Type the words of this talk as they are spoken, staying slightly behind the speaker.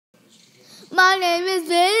My name is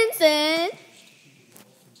Vincent.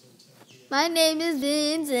 My name is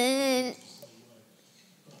Vincent.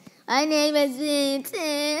 My name is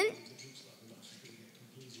Vincent.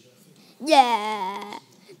 Yeah.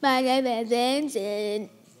 My name is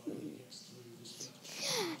Vincent.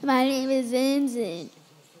 My name is Vincent.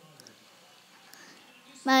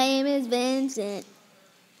 My name is Vincent.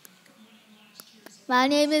 My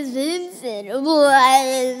name is Vincent.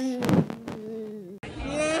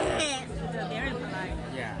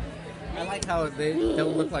 Yeah. I like how they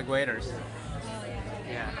don't look like waiters.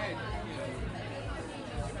 Yeah.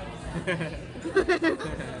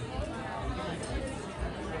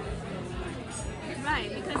 Right,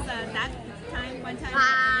 because that time, one time, we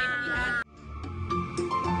had.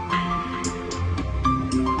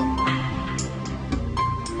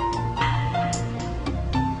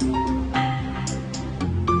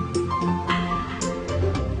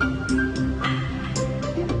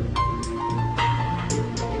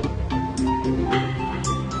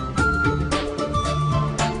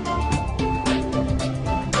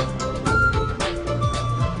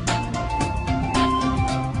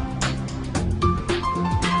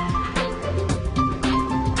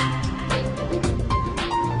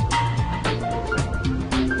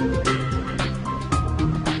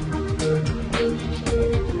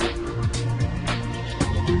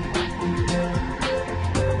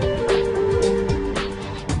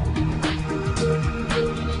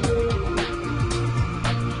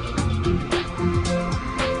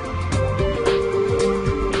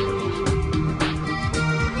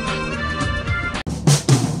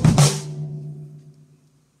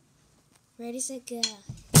 Ready, set, go.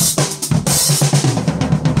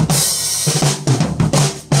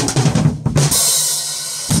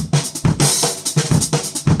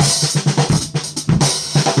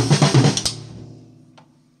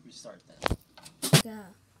 Restart that. Go.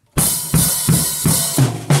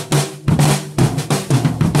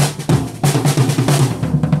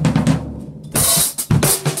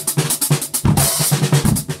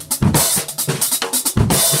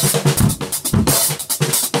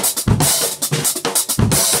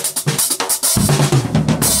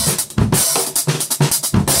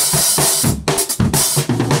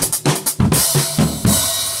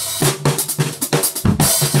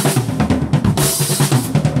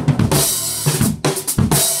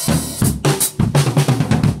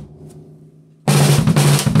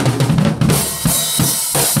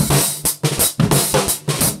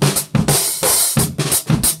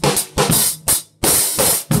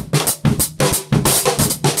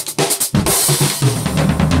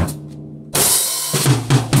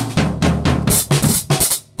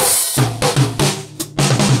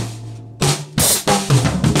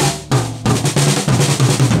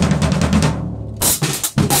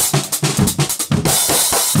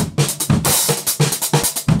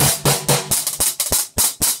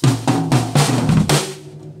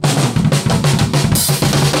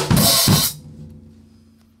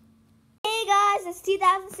 It's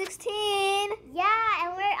 2016. Yeah,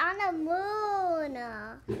 and we're on the moon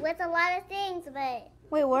with a lot of things, but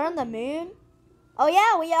Wait, we're on the moon? Oh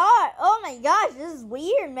yeah, we are. Oh my gosh, this is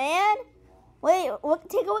weird, man. Wait,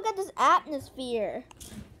 take a look at this atmosphere.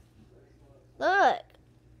 Look.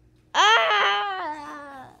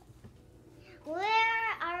 Ah! we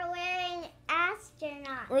are wearing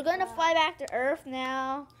astronauts. We're gonna fly back to Earth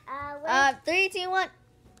now. We're 3, 2, 1.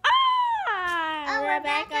 Ah! Oh, we're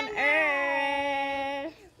back on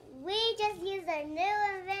Earth. We just used a new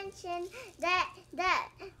invention that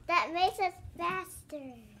makes us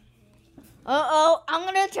faster. Uh-oh, I'm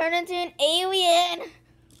gonna turn into an alien.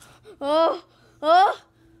 Ah! Ah!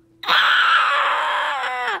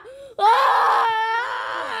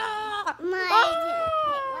 What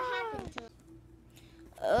happened to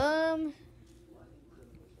him?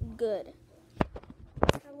 Good.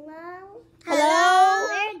 Hello? Hello?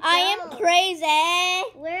 We're I am ghosts. crazy.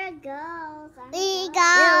 We're ghosts.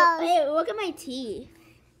 Hey, look at my teeth.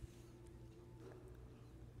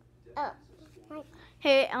 Oh,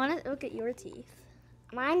 Hey, I want to look at your teeth.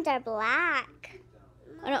 mine are black.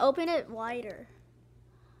 I'm going to open it wider.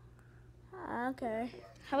 Okay.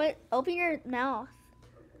 How about open your mouth?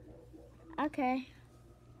 Okay.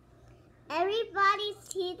 Everybody's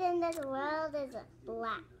teeth in this world is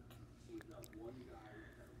black.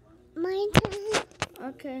 Mine is.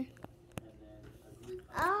 Okay.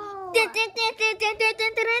 Oh.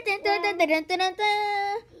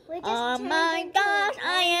 Oh my gosh,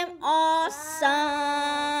 I am awesome.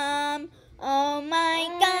 Oh my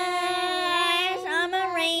gosh.